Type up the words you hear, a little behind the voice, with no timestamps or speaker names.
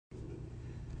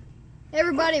Hey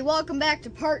everybody, welcome back to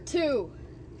part 2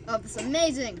 of this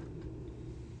amazing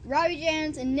Robbie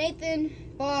Jans and Nathan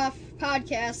Boff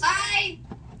podcast. Hi!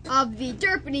 Of the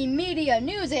Derpany Media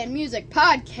News and Music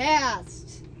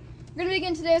Podcast. We're going to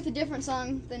begin today with a different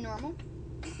song than normal.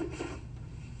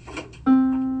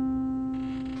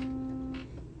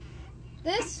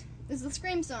 This is the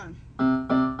Scream song.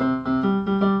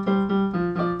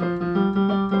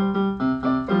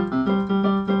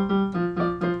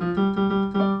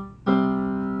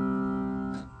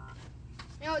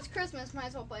 It's Christmas, might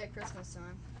as well play a Christmas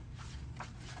song.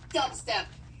 Dubstep.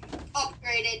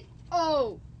 Upgraded.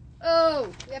 Oh,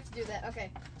 we have to do that. Okay,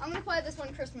 I'm going to play this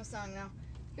one Christmas song now.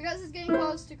 Because it's getting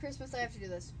close to Christmas, I have to do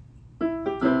this.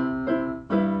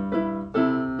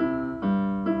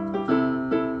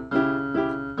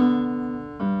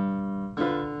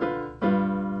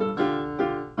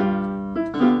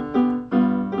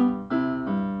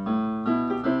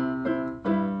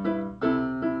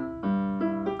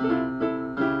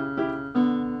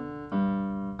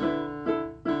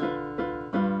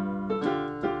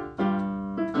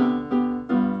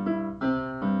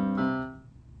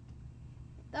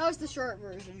 That was the short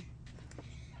version.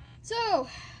 So,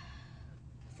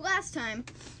 last time,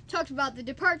 talked about the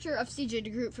departure of CJ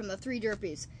DeGroot from the Three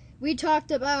Derpies. We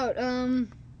talked about, the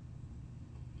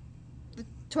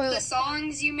toilet. The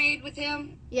songs you made with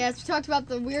him? Yes, we talked about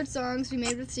the weird songs we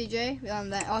made with CJ,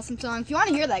 that awesome song. If you want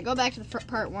to hear that, go back to the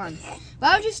part 1.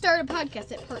 Why would you start a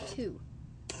podcast at part 2?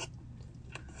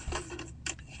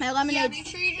 Yeah, make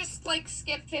sure you just,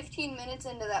 skip 15 minutes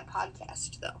into that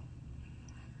podcast, though.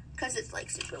 Because it's,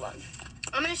 super long.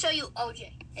 I'm going to show you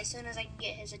OJ as soon as I can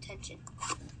get his attention.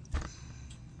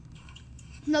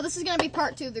 No, this is going to be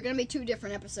part 2. They're going to be 2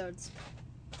 different episodes.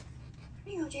 Come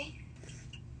here, OJ.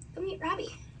 Come meet Robbie.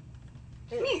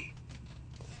 Come here.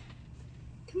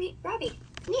 Come meet Robbie.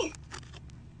 Come here.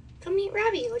 Come meet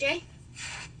Robbie, OJ.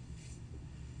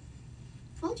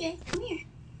 OJ, come here.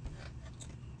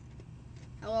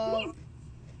 Hello. Come here.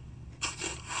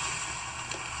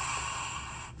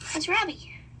 That's Robbie.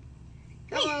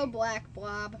 Hello, black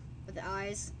blob with the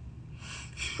eyes.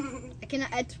 I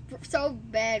cannot. It's so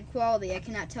bad quality. I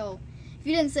cannot tell. If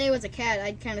you didn't say it was a cat,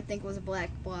 I'd kind of think it was a black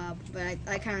blob. But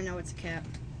I kind of know it's a cat.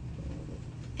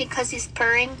 Because he's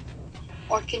purring?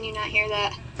 Or can you not hear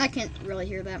that? I can't really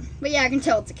hear that. But yeah, I can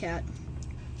tell it's a cat.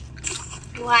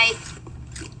 Like,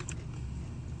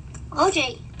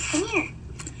 OJ, come here.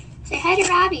 Say hi to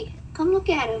Robbie. Come look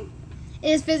at him. It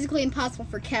is physically impossible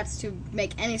for cats to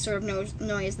make any sort of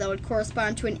noise that would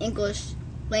correspond to an English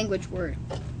language word.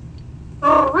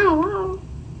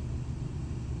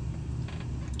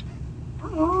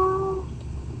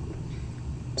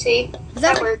 See?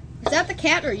 That worked. Is that the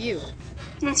cat or you?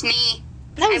 That's me.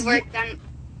 That was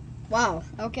Wow,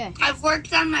 okay. I've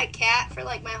worked on my cat for,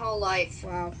 my whole life.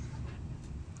 Wow.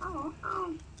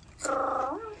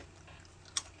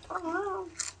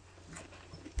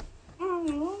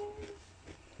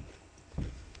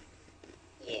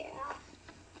 Yeah.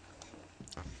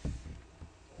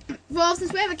 Well,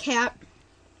 since we have a cat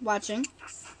watching.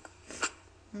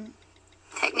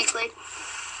 Technically.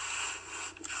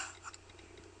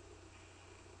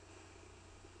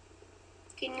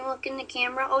 Can you look in the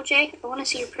camera, OJ? I want to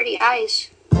see your pretty eyes.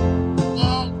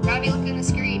 Whoa, Robbie, look in the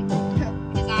screen.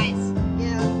 His eyes.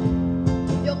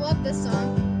 Yeah. You'll love this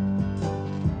song.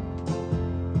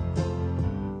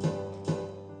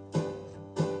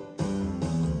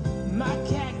 My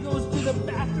cat goes to the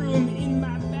bathroom in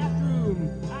my bathroom.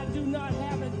 I do not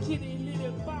have a kitty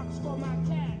litter box for my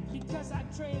cat because I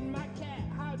trained my cat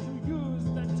how to use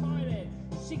the toilet.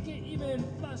 She can even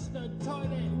flush the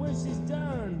toilet when she's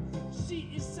done.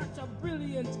 She is such a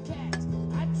brilliant cat.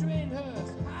 I trained her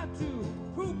how to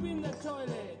poop in the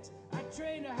toilet. I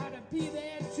trained her how to pee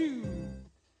there too.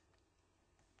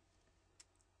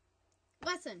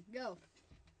 Lesson, go.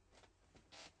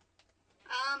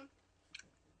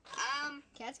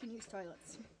 Cats can use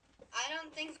toilets. I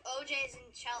don't think OJ is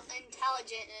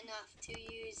intelligent enough to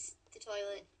use the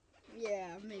toilet.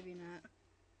 Yeah, maybe not.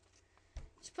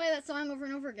 Just play that song over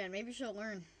and over again. Maybe she'll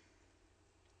learn.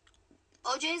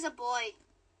 OJ's a boy.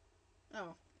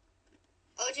 Oh.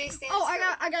 OJ stands Oh, for...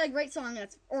 I got a great song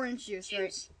that's orange juice,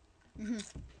 right? Mm-hmm.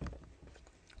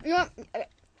 You know what?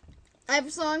 I have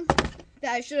a song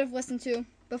that I should have listened to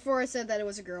before I said that it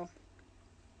was a girl.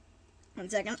 1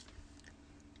 second.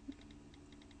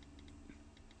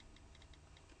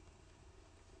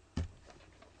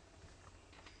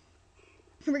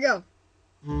 Here we go.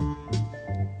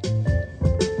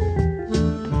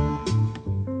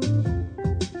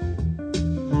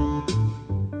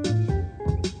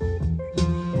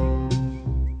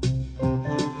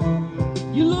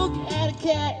 You look at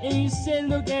cat and you say,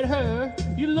 look at her.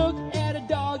 You look at a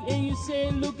dog and you say,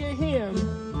 look at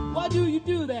him. Why do you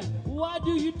do that? Why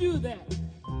do you do that?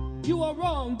 You are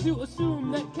wrong to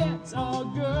assume that cats are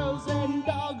girls and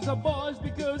dogs are boys,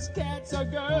 because cats are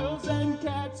girls and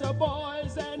cats are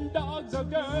boys and dogs are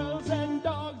girls and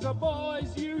dogs are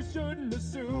boys. You shouldn't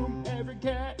assume every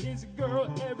cat is a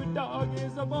girl, every dog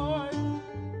is a boy.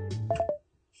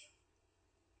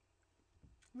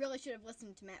 Really should have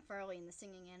listened to Matt Farley and the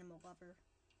Singing Animal Lover.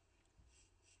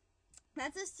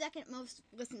 That's his second most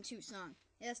listened to song.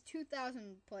 It has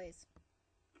 2,000 plays.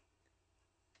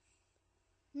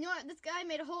 You know what? This guy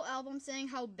made a whole album saying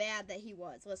how bad that he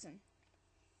was. Listen.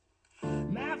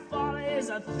 Matt Farley is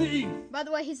a thief. By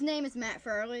the way, his name is Matt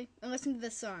Farley. And listen to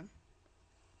this song.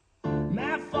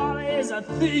 Matt Farley is a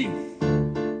thief.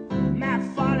 Matt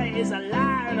Farley is a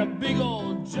liar and a big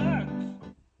old jerk.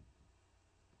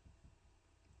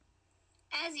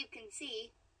 As you can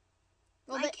see,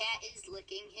 Well, my cat is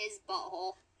licking his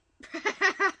butthole.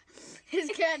 His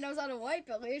cat knows how to wipe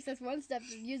at least. That's one step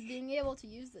to being able to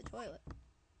use the toilet.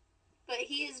 But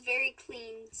he is very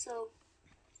clean, so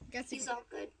he's all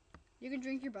good. You can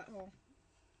drink your butthole.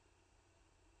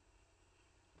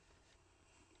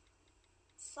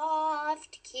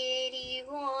 Soft kitty,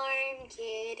 warm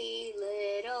kitty,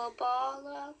 little ball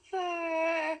of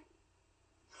fur.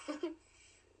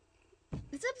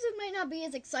 This episode might not be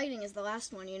as exciting as the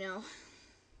last one, you know.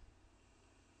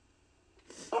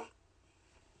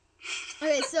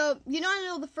 Okay, so, you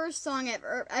know the first song I've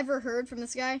ever heard from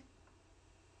this guy?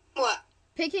 What?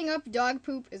 Picking up dog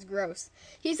poop is gross.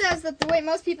 He says that the way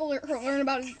most people learn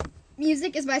about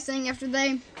music is by saying after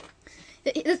they...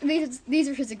 These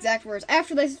are his exact words.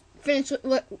 After they finish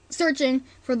searching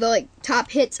for the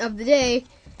top hits of the day,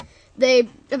 they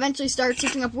eventually start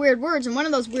searching up weird words, and one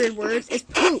of those weird words is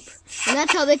poop. And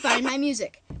that's how they find my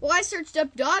music. Well, I searched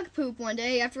up dog poop one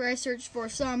day after I searched for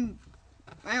some...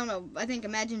 I don't know, I think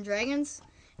Imagine Dragons.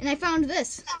 And I found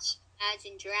this.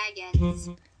 Imagine Dragons.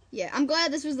 Yeah, I'm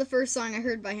glad this was the first song I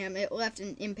heard by him. It left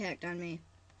an impact on me.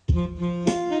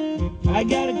 I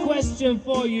got a question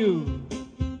for you.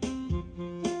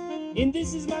 And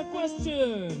this is my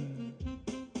question.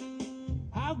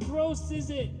 How gross is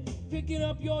it picking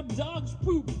up your dog's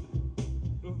poop?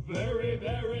 Very,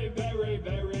 very, very,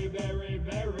 very, very,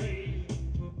 very.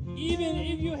 Even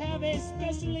if you have a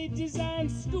specially designed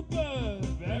scooper.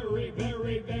 Very,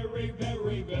 very, very,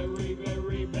 very, very,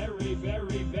 very, very,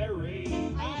 very,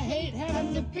 very. I hate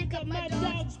having to pick up my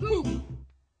dog's poop.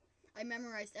 I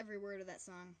memorized every word of that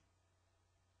song.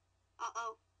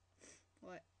 Uh-oh.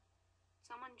 What?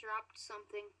 Someone dropped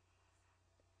something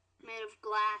made of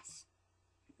glass.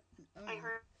 Oh. I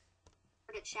heard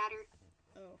it shattered.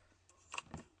 Oh.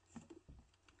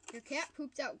 Your cat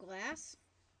pooped out glass?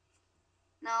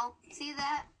 No. See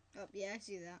that? Oh, yeah, I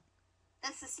see that.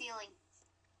 That's the ceiling.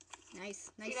 Nice.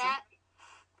 See that?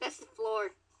 That's the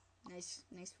floor. Nice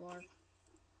floor.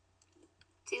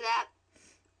 See that?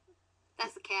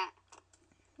 That's the cat.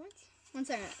 What? 1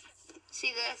 second.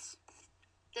 See this?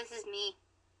 This is me.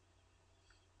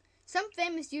 Some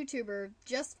famous YouTuber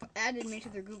just added me to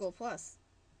their Google+.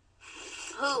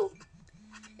 Who?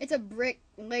 It's a brick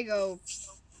Lego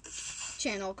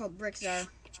channel called Brickstar.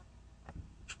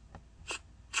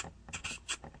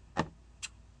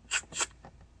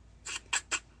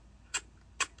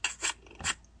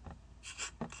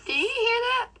 Did you hear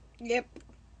that? Yep.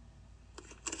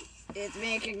 It's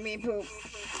making me poop.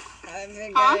 I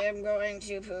think Huh? I am going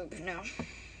to poop now.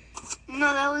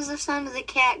 No, that was the sound of the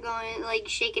cat going, like,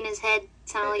 shaking his head.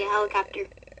 Sounded like a helicopter.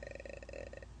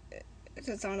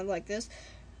 It sounded like this.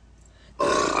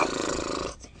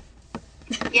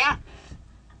 Yeah.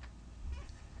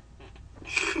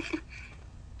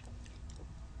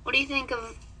 What do you think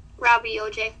of Robbie,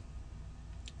 OJ?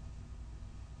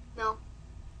 No.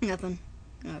 Nothing.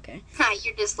 Okay. Ha,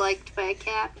 you're disliked by a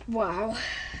cat. Wow.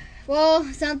 Well,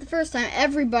 it's not the first time.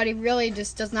 Everybody really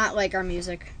just does not like our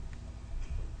music.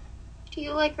 Do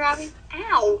you like Robbie?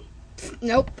 Ow.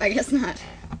 Nope, I guess not.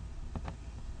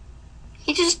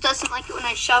 He just doesn't like it when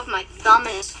I shove my thumb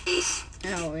in his face.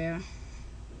 Oh, yeah.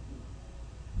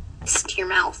 It's to your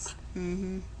mouth.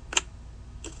 Mm-hmm.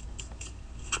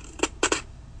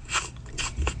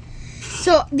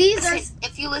 So, these are...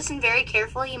 If you listen very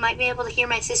carefully, you might be able to hear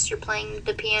my sister playing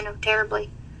the piano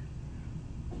terribly.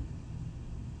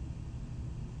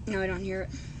 No, I don't hear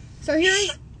it. So here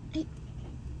is...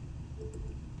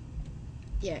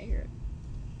 Yeah, I hear it.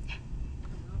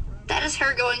 That is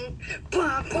her going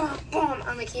boom, boom, boom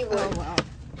on the keyboard. Oh, wow.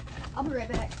 I'll be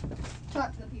right back.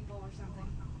 Talk to the people or something.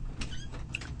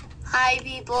 Hi,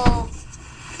 people.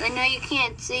 I know you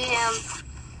can't see him,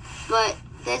 but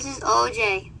This is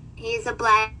OJ. He's a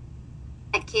black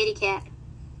kitty cat.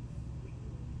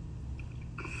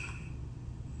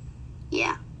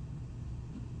 Yeah.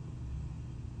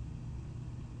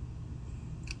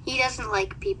 He doesn't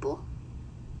like people.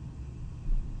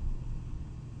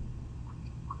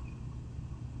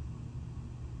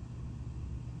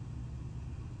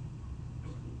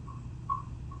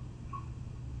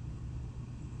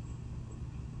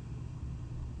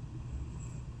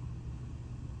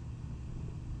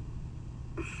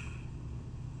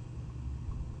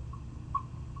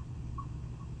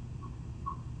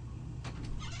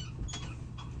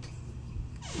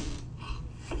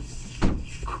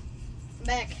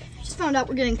 Back. I just found out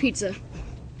we're getting pizza.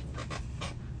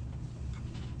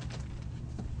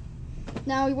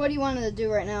 Now, what do you want to do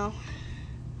right now?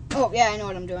 Oh, yeah, I know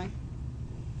what I'm doing.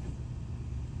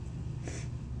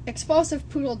 Explosive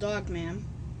poodle dog man.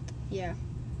 Yeah.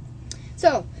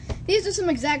 So, these are some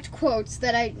exact quotes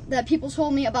that people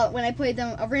told me about when I played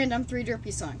them a random 3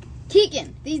 Derpy song.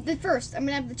 Keegan, the first. I'm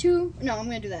gonna have the 2. No, I'm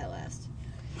gonna do that last.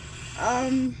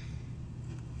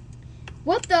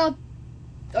 What the?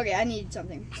 Okay, I need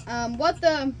something. What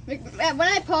the? When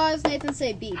I pause, Nathan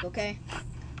say beep. Okay.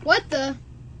 What the?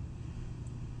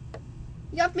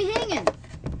 You got me hanging.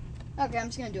 Okay, I'm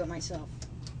just gonna do it myself.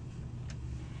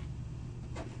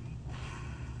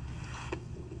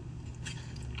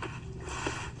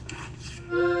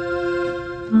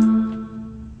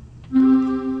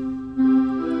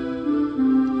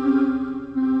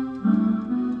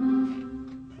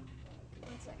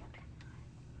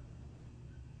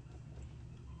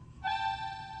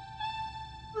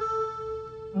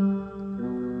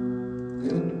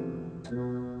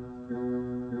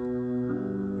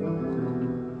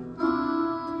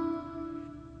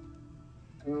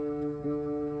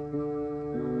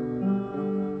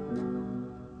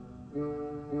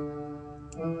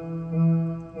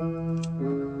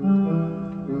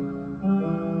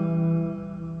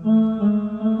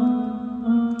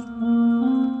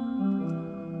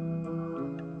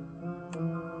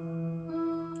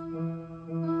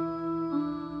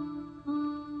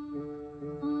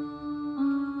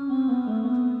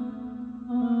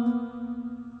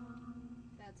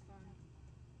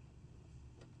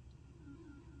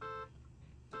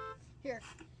 Here.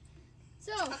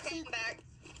 So, Okay, I'm back.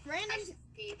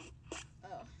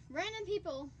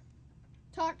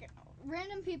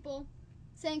 random people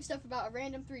saying stuff about a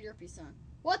random 3 Derpy song.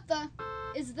 What the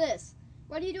is this?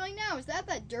 What are you doing now? Is that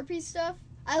Derpy stuff?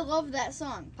 I love that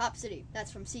song, Pop City.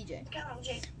 That's from CJ.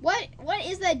 What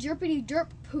is that Derpity Derp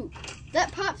poop?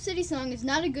 That Pop City song is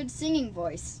not a good singing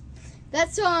voice.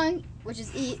 That song, which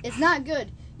is E, is not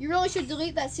good. You really should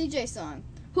delete that CJ song.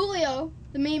 Julio,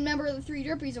 the main member of the 3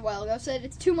 Derpies a while ago, said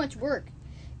it's too much work.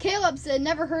 Caleb said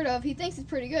never heard of. He thinks it's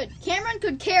pretty good. Cameron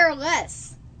could care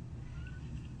less.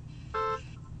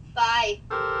 Bye.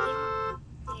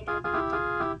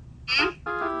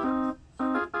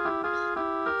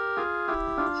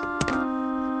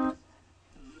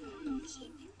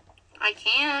 I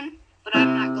can, but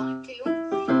I'm not going to.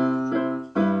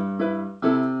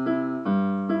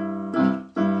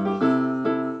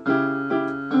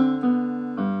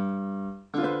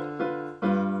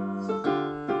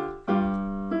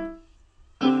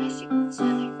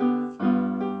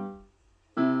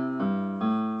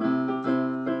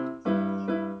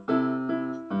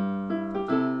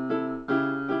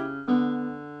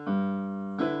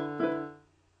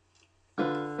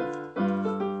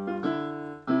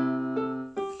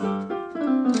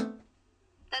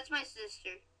 That's my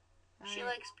sister. She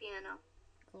likes piano.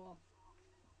 Cool.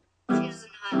 She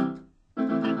doesn't know how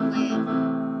to play it.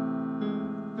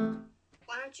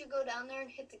 Why don't you go down there and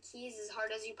hit the keys as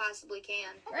hard as you possibly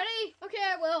can? Ready? Okay,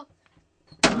 I will.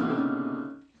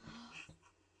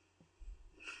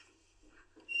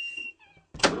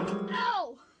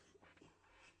 Ow!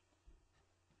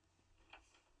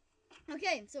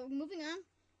 Okay, so moving on.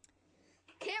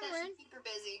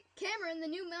 Cameron, the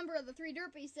new member of the 3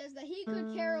 Derpies, says that he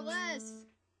could care less.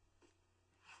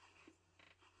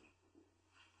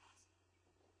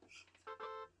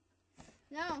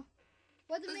 No.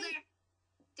 What the Who's there?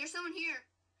 There's someone here.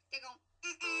 They go.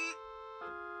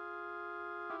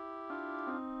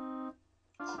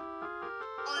 Oh,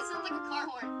 that sounds like a car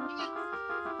horn.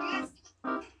 Yes.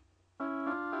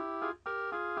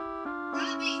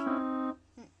 Robbie.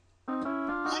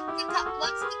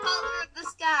 What's the color of the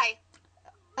sky?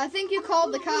 I think you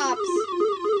called the cops.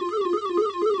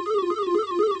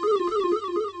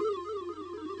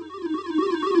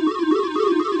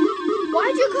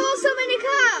 Why'd you call so many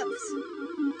cops?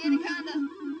 Anaconda.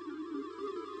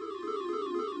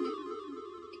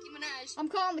 Nicki Minaj. I'm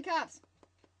calling the cops.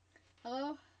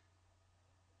 Hello?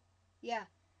 Yeah.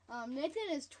 Nathan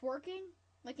is twerking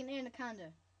like an anaconda.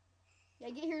 Yeah,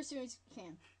 get here as soon as you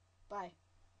can. Bye.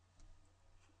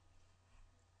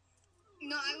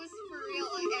 No, I was for real.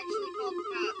 I actually called the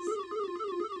cops.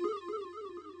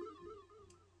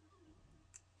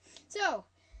 So,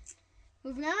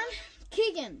 moving on.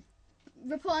 Keegan,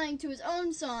 replying to his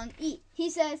own song, Eat. He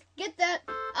says, "Get that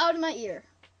out of my ear."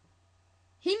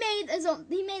 He made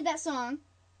that song,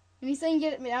 and he's saying,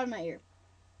 "Get it out of my ear."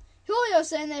 Julio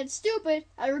saying that it's stupid,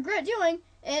 I regret doing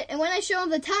it, and when I show him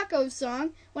the Tacos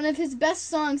song, one of his best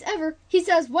songs ever, he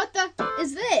says, "What the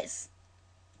is this?"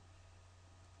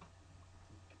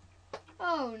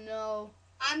 Oh no.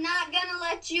 I'm not gonna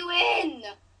let you in.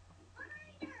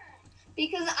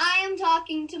 Because I am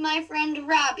talking to my friend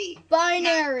Robbie.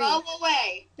 Binary. Now go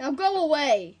away. Now go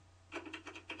away.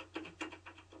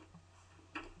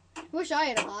 Wish I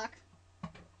had a lock.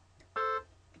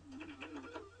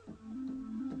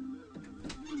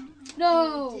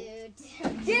 No.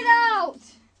 Dude. Get out.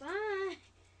 Bye.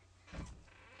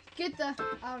 Get the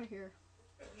out of here.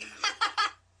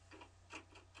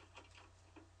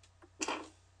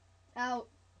 Out.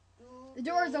 The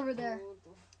door's over there.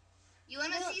 You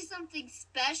want to see something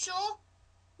special?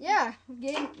 Yeah,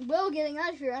 getting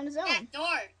out of here on his own. That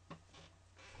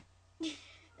door.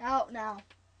 Out now.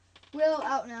 Will,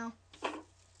 out now.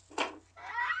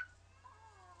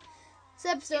 This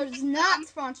episode is not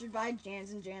sponsored by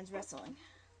Jans and Jans Wrestling.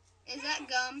 Is that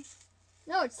gum?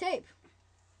 No, it's tape.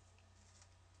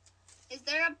 Is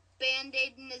there a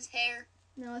Band-Aid in his hair?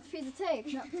 No, it's a piece of tape.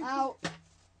 No, out.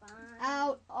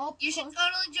 Out. Oh, You should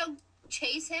totally go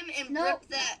chase him and No. rip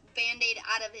that Band-Aid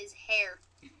out of his hair.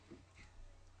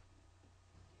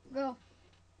 Go.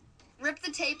 Rip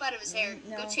the tape out of his hair.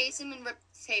 No. Go chase him and rip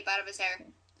the tape out of his hair.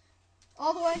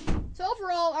 All the way. So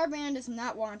overall, our band is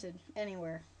not wanted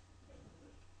anywhere.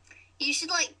 You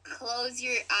should, close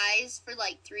your eyes for,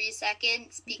 3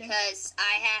 seconds because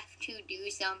I have to do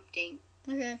something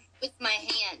Okay. with my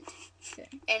hand Okay.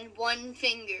 and one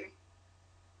finger.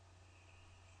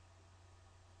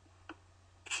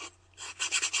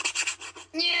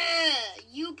 Yeah,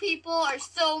 you people are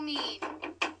so mean.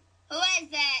 Who is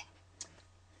that?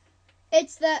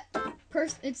 It's that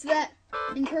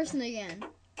in person again.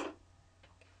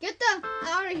 Get the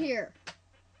out of here.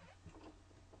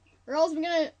 Or else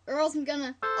I'm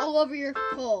gonna all over your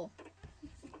pole.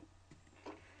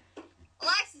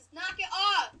 Alexis, knock it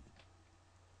off.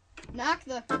 Knock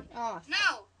the off.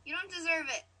 No, you don't deserve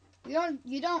it.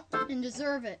 You don't and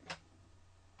deserve it.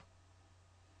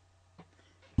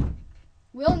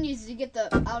 Will needs to get the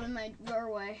out of my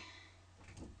doorway.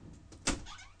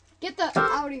 Get the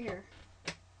out of here.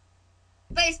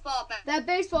 Baseball bat. That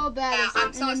baseball bat Yeah, is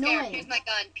I'm so scared. annoying. Here's my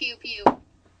gun. Pew pew.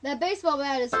 That baseball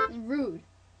bat is rude.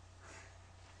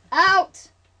 Out! What's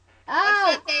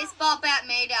Out! that baseball bat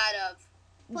made out of?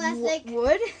 Plastic.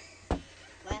 Wood?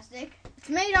 Plastic. It's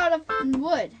made out of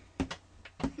wood.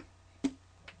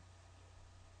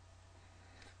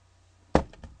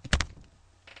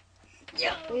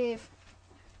 Yeah. Leave.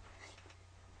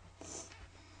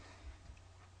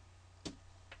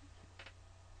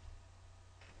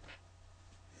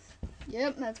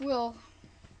 Yep, that's Will.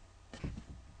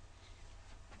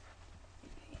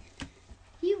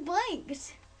 You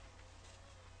blinked.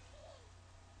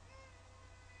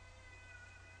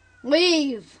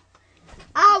 Leave.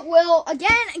 Out, Will. Again,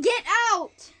 get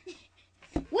out.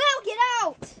 Will, get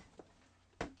out.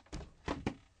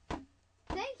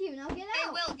 Thank you. Now get Hey,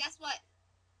 out. Will, guess what?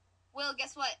 Will,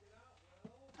 guess what?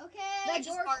 Okay. I That just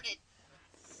door- farted.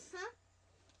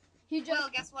 He just Will,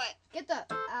 guess what? get the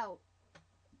out.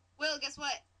 Will, guess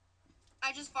what?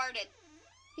 I just farted.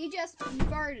 He just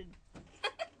farted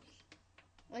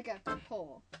like a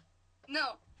pole.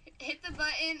 No, hit the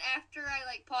button after I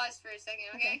pause for a second,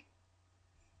 okay? Okay.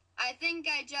 I think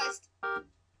I just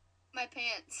my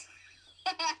pants.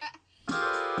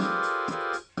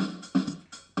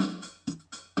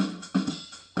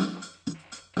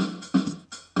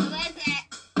 So that's it.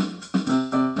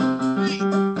 What?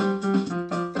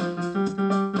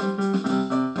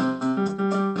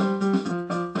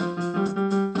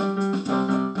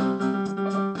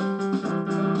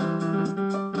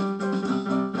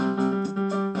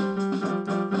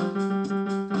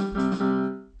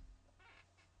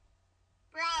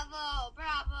 Bravo,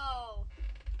 bravo.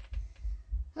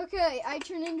 Okay, I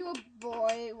turned into a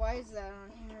boy. Why is that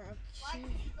on here? Like,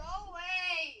 Okay. go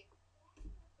away.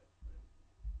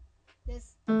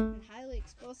 This highly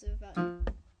explosive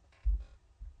about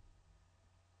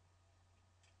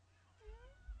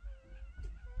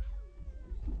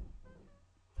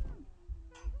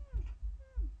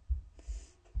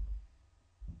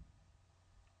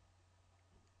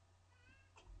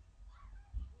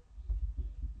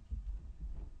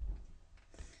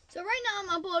So right now I'm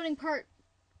uploading part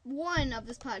 1 of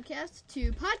this podcast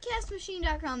to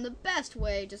podcastmachine.com, the best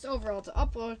way just overall to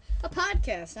upload a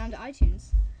podcast onto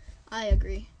iTunes. I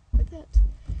agree with that.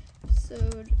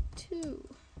 Episode 2.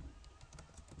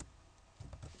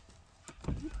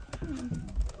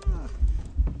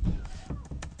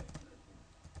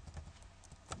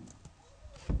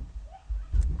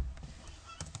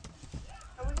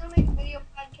 Are we gonna make a video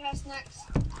podcast next?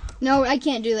 No, I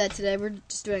can't do that today. We're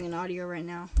just doing an audio right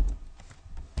now.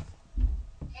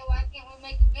 Yeah, why can't we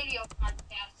make a video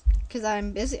podcast? Because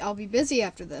I'm busy. I'll be busy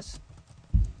after this.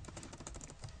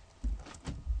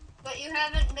 But you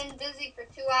haven't been busy for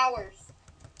 2 hours.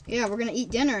 Yeah, we're going to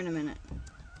eat dinner in a minute.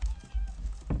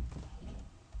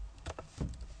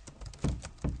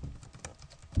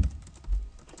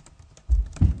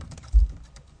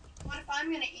 What if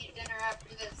I'm gonna eat dinner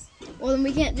after this? Well, then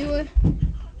we can't do it.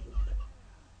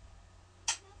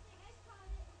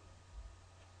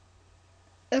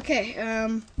 Okay,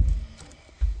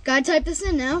 gotta type this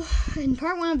in now. In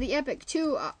part 1 of the epic,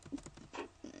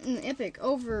 epic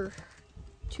over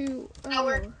 2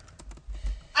 hour.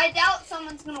 I doubt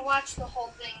someone's gonna watch the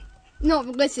whole thing. No,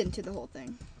 listen to the whole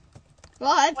thing.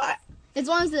 Well, as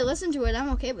long as they listen to it, I'm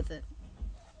okay with it.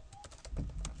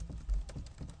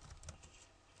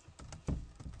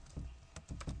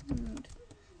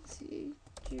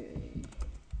 CJ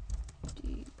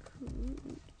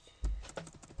Decrude.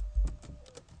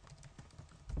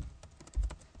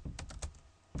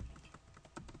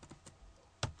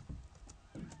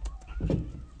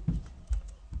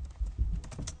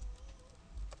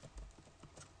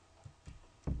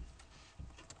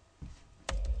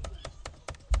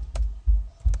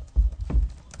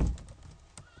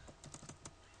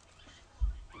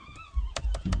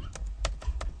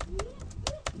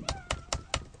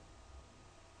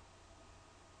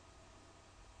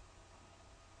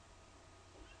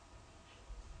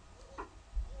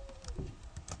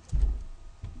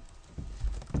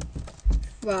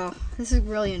 Wow, this is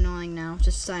really annoying now.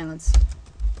 Just silence.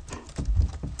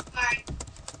 Alright.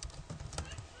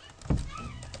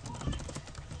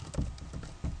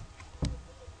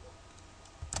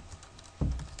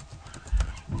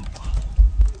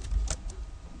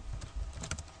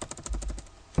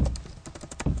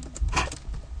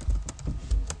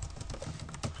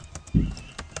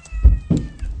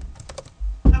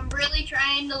 I'm really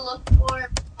trying to look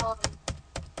for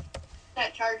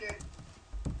that charger.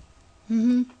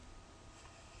 Mm-hmm.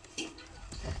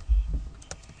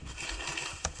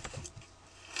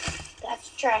 That's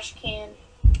a trash can.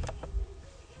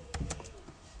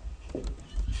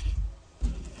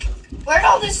 Where'd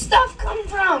all this stuff come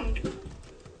from?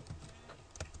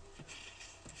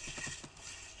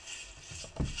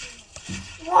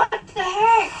 What the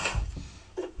heck?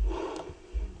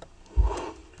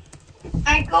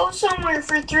 I go somewhere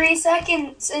for 3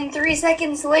 seconds, and 3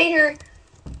 seconds later,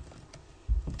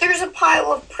 there's a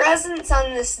pile of presents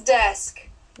on this desk.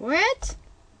 What?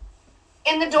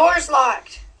 And the door's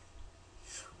locked.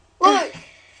 Look.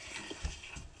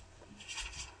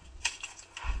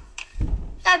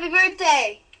 Happy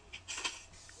birthday.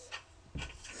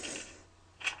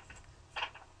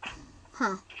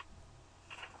 Huh.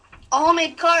 A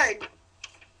homemade card.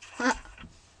 Huh.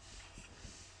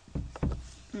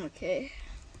 Okay.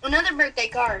 Another birthday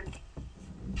card.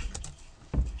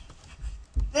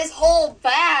 This whole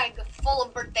bag full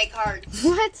of birthday cards.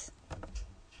 What?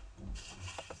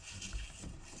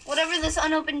 Whatever this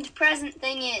unopened present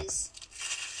thing is.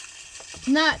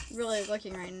 Not really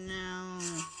looking right now.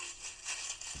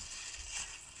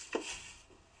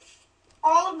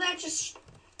 All of that just...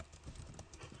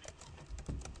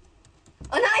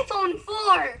 An iPhone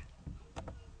 4!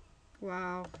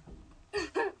 Wow.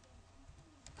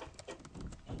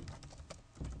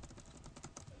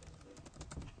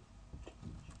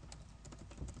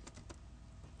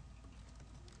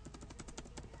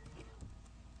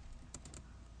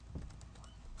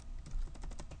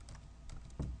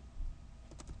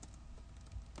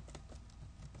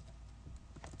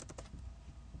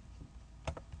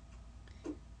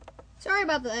 Sorry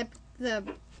about the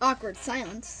awkward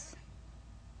silence.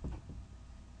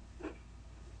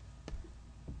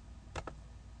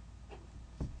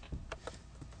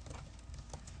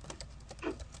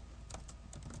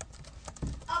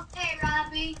 Okay,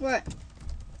 Robbie. What?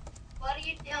 What are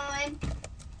you doing?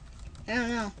 I don't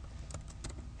know.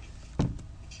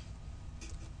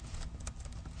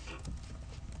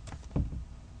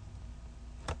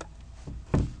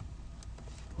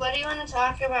 What do you want to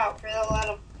talk about for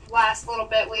the last little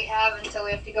bit we have until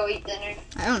we have to go eat dinner?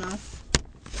 I don't know.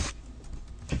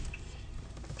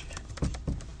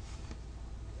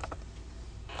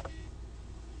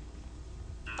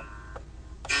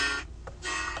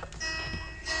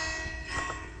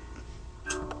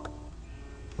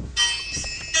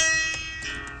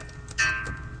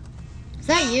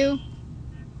 that you?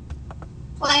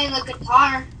 Playing the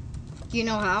guitar. Do you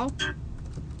know how?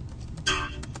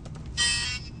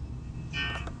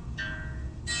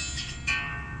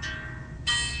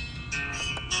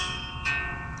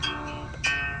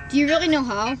 Do you really know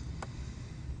how?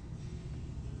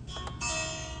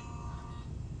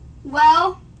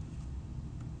 Well,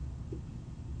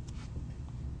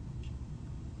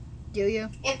 Do you?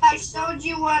 if I showed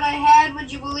you what I had, would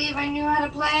you believe I knew how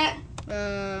to play it?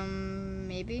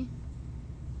 Maybe.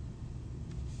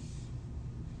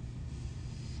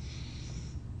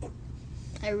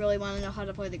 I really want to know how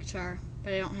to play the guitar,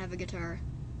 but I don't have a guitar.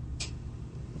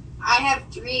 I have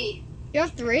 3. You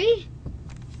have 3?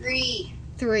 3.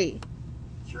 3.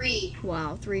 3.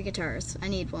 Wow, 3 guitars. I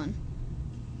need one.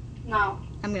 No.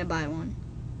 I'm gonna buy one.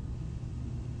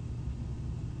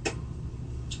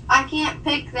 I can't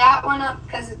pick that one up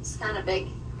because it's kind of big.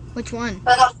 Which one?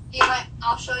 But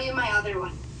I'll show you my other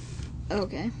one.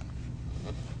 Okay.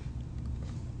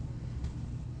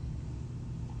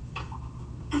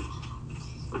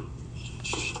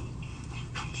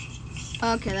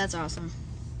 Okay, that's awesome.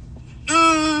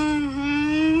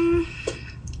 Mm-hmm.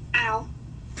 Ow.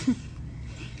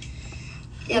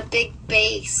 Yeah, big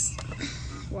bass.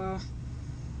 Wow.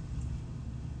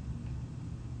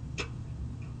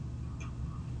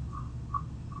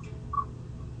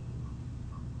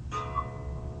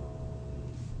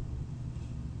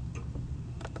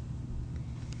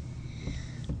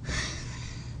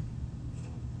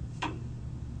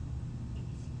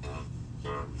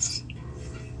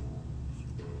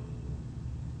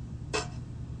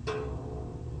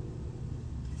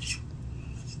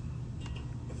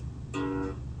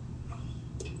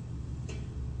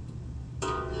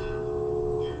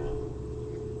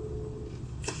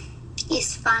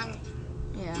 It's fun.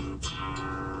 Yeah.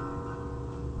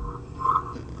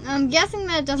 I'm guessing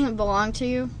that it doesn't belong to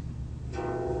you.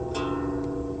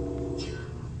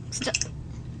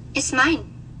 It's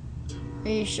mine. Are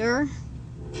you sure?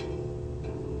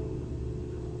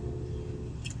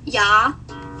 Yeah.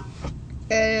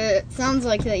 It sounds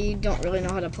like that you don't really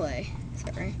know how to play.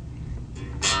 Sorry.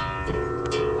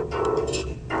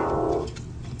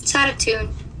 It's out of tune.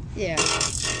 Yeah.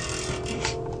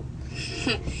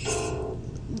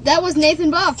 That was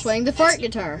Nathan Boff playing the fart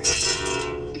guitar.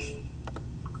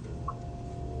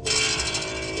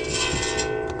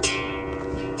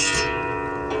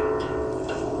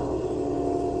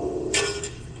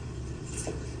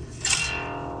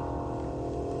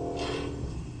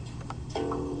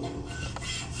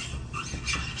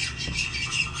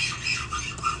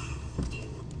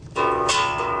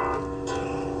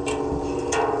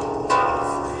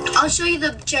 I'll show you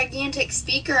the gigantic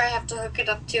speaker I have to hook it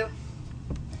up to.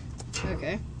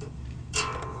 Okay.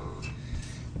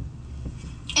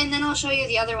 And then I'll show you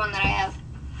the other one that I have.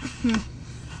 Hmm.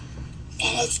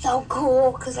 And it's so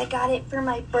cool because I got it for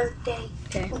my birthday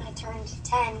Okay. when I turned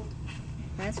 10.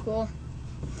 That's cool.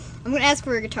 I'm gonna ask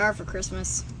for a guitar for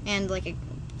Christmas and like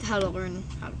how to learn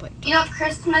how to play. You know,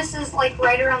 Christmas is like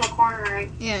right around the corner,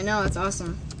 right? Yeah, no, it's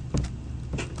awesome.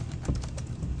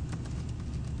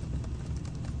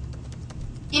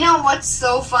 You know what's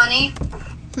so funny?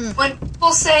 When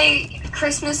people say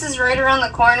Christmas is right around the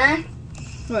corner.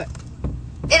 What?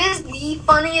 It is the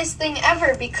funniest thing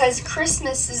ever because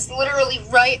Christmas is literally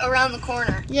right around the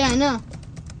corner. Yeah, I know.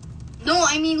 No,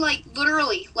 I mean like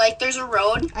literally. Like there's a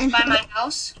road I know. by my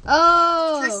house.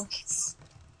 Oh. Christmas.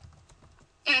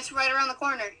 And it's right around the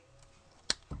corner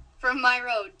from my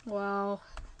road. Wow.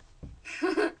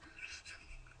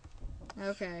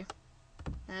 Okay.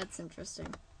 That's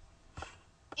interesting.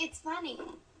 It's funny.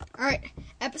 Alright,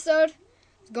 episode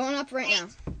is going up right now.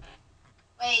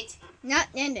 Wait. Not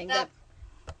ending, but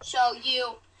Show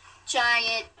you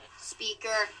giant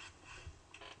speaker.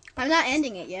 I'm not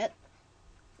ending it yet.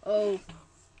 Oh,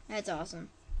 that's awesome.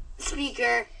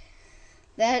 Speaker.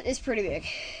 That is pretty big.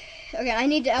 Okay, I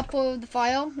need to upload the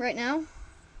file right now.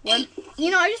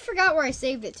 You know, I just forgot where I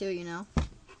saved it to, you know.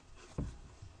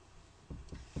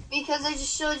 Because I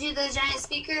just showed you the giant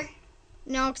speaker.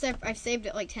 No, because I saved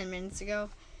it like 10 minutes ago.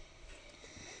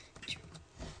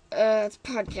 It's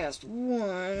podcast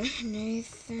 1.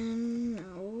 Nathan,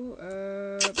 no.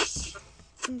 I'm just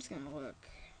gonna look.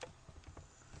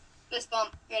 Fist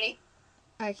bump. Ready?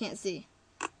 I can't see.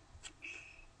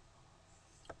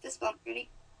 Fist bump. Ready?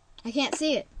 I can't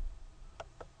see it.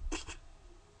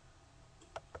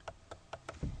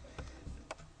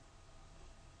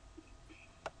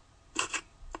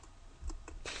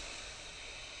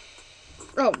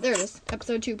 Oh, there it is.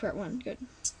 Episode 2, part 1. Good.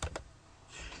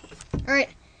 Alright.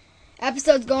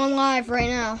 Episode's going live right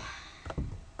now.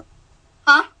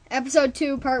 Huh? Episode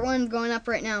 2, part 1 going up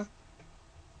right now.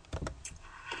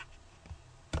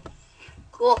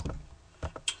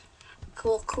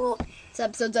 Cool. Cool. This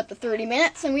episode's up to 30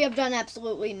 minutes, and we have done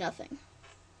absolutely nothing.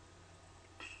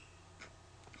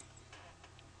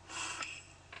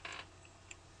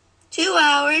 Two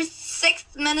hours,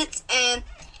 6 minutes, and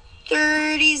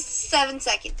 37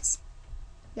 seconds.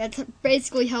 That's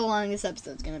basically how long this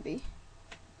episode's gonna be.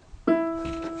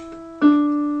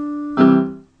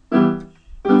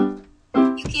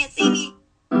 You can't see me.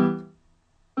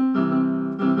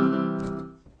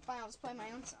 Fine, I'll just play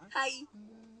my own song. Hi.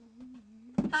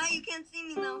 Hi, you can't see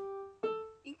me now.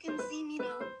 You can see me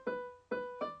now.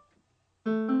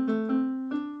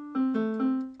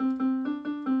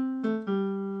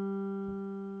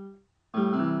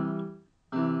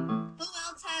 Who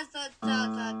else has the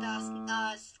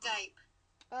Skype?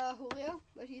 Julio,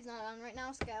 but he's not on right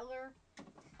now. Skylar,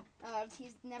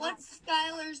 he's never. What's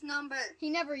Skylar's number? He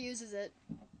never uses it.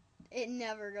 It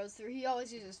never goes through. He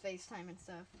always uses FaceTime and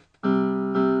stuff. Well,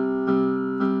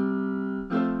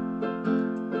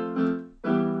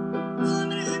 I'm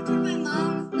gonna enter my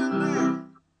mom's number.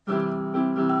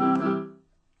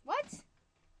 What?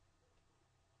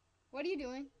 What are you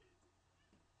doing?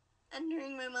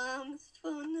 Entering my mom's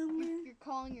phone number. You're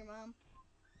calling your mom.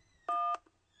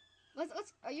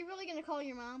 Let's. Are you really gonna call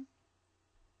your mom?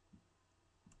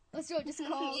 Let's do it. Just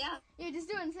call. Yeah. Yeah, just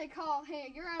do it and say call.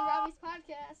 Hey, you're on Robbie's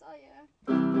podcast. Oh yeah.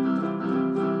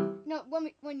 No,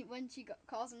 when she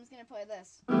calls, I'm just gonna play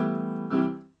this.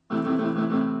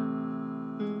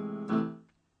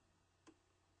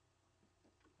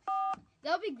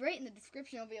 That'll be great. In the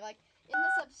description, it'll be like, in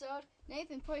this episode,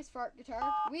 Nathan plays fart guitar.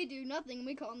 We do nothing. And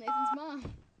we call Nathan's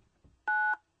mom.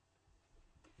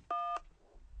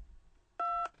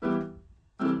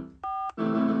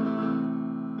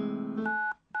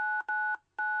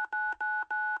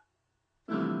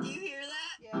 Do you hear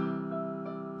that? Yeah.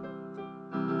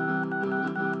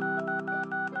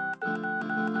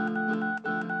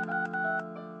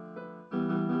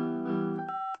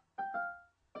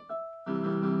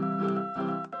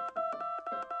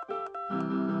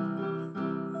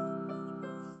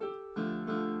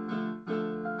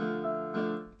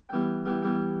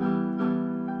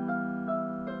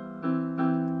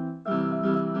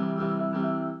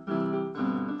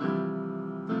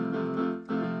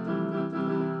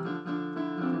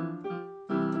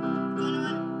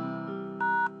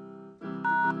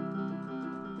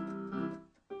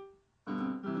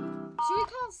 Should we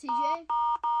call CJ?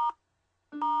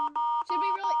 Should we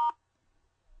really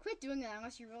quit doing that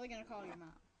unless you're really gonna call your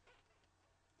mom?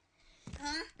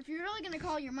 Huh? If you're really gonna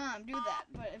call your mom, do that.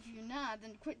 But if you're not,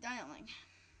 then quit dialing.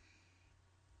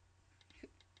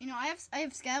 You know, I have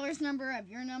Skylar's number, I have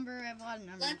your number, I have a lot of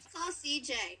numbers. Let's call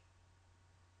CJ.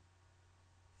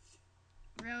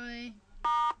 Really?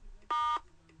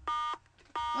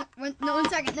 No, 1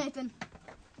 second, Nathan.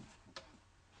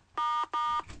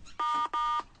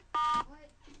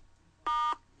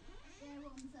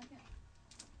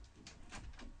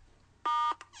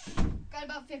 Got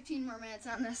about 15 more minutes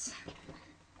on this.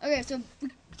 Okay, so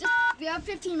we have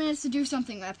 15 minutes to do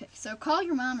something epic. So call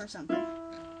your mom or something.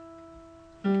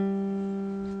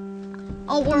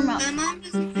 I'll warm up. My mom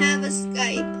doesn't have a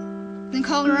Skype. Then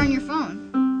call her on your phone.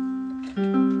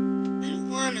 I don't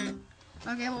wanna.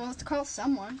 Okay, well, let's call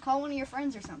someone. Call one of your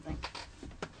friends or something.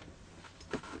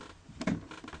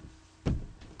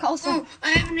 Call some. Oh,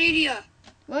 I have an idea.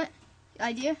 What?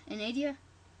 Idea? An idea?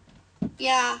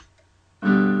 Yeah.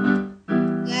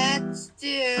 Let's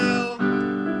do. Oh.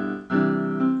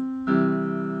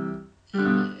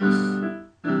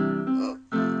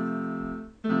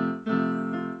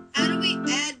 How do we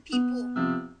add people?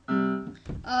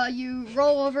 You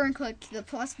roll over and click the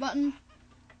plus button.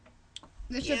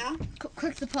 Yeah.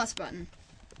 Click the plus button.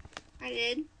 I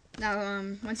did. Now,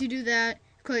 once you do that,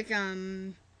 click, I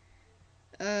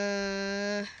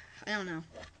don't know.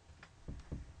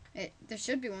 There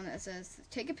should be one that says,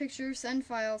 take a picture, send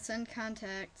file, send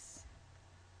contacts.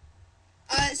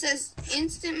 It says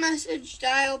instant message,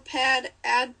 dial pad,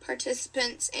 add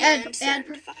participants, and send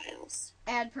files.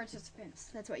 Add participants.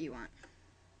 That's what you want.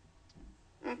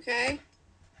 Okay.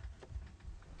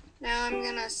 Now I'm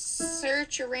gonna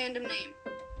search a random name.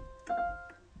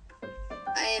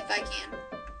 If I can.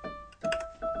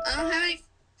 I don't have any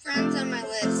friends on my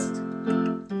list,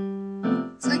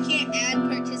 so I can't add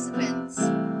participants.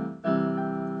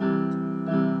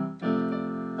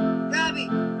 Robbie,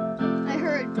 I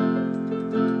heard.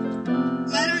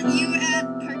 why don't you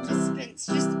add participants?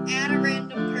 Just add a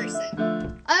random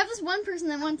person. I have this one person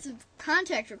that wants to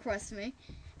contact request me.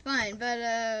 Fine, but,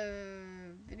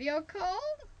 video call?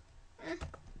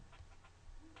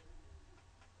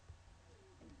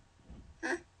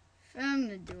 Huh? I'm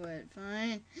gonna do it,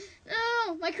 fine.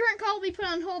 No, call will be put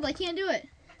on hold. I can't do it.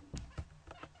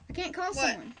 I can't call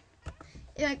someone.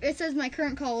 Yeah, it says my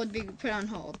current call would be put on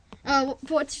hold.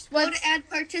 What's Go to add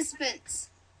participants.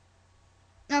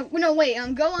 No, wait.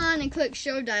 Go on and click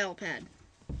show dial pad.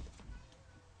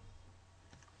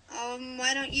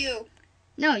 Why don't you?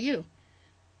 No, you.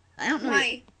 I don't know.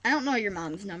 Why? I don't know your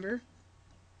mom's number.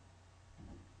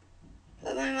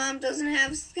 But my mom doesn't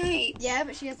have Skype. Yeah,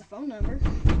 but she has a phone number.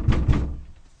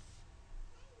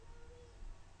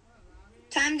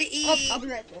 Time to eat. Oh, I'll be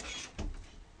right there.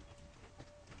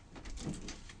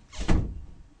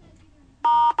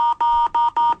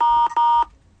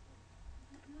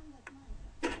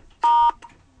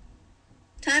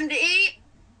 Time to eat.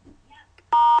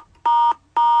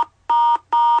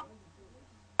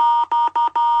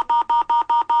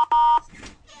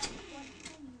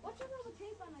 What's up with the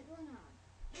tape on my doorknob?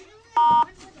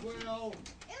 Well,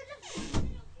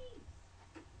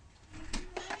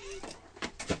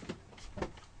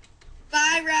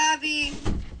 Bye, Robbie.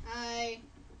 Hi.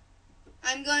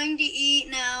 I'm going to eat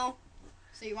now.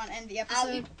 So you want to end the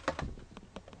episode?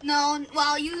 No,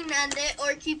 well, you can end it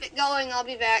or keep it going. I'll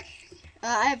be back.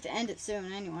 I have to end it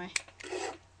soon anyway.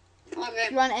 Okay.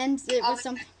 You want to end it I'll with be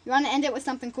some? You want to end it with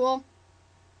something cool?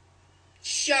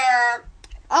 Sure.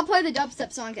 I'll play the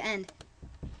dubstep song to end.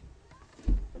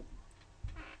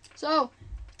 So,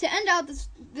 to end out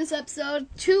this episode,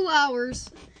 2 hours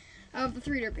of the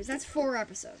Three Derpies. That's 4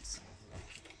 episodes.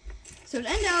 So to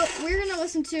end out, we're gonna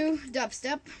listen to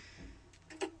dubstep,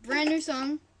 brand new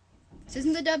song. This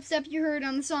isn't the dubstep you heard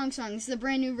on the song. This is a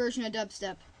brand new version of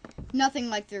dubstep. Nothing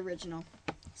like the original.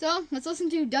 So let's listen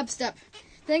to dubstep.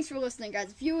 Thanks for listening,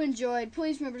 guys. If you enjoyed,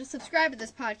 please remember to subscribe to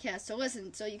this podcast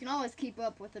so you can always keep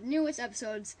up with the newest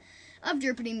episodes of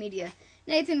Derpity Media.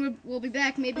 Nathan will be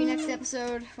back maybe next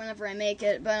episode whenever I make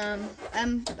it, but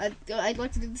I'd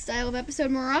like to do this style of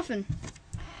episode more often.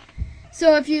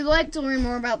 So if you'd like to learn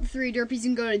more about the Three Derpies,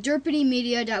 you can go to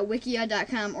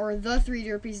derpitymedia.wikia.com or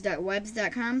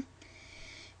the3derpies.webs.com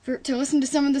to listen to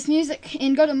some of this music,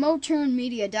 and go to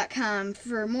moturnmedia.com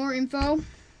for more info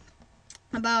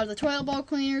about the toilet bowl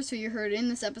cleaners who you heard in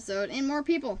this episode and more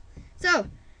people. So,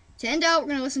 to end out, we're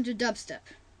going to listen to dubstep.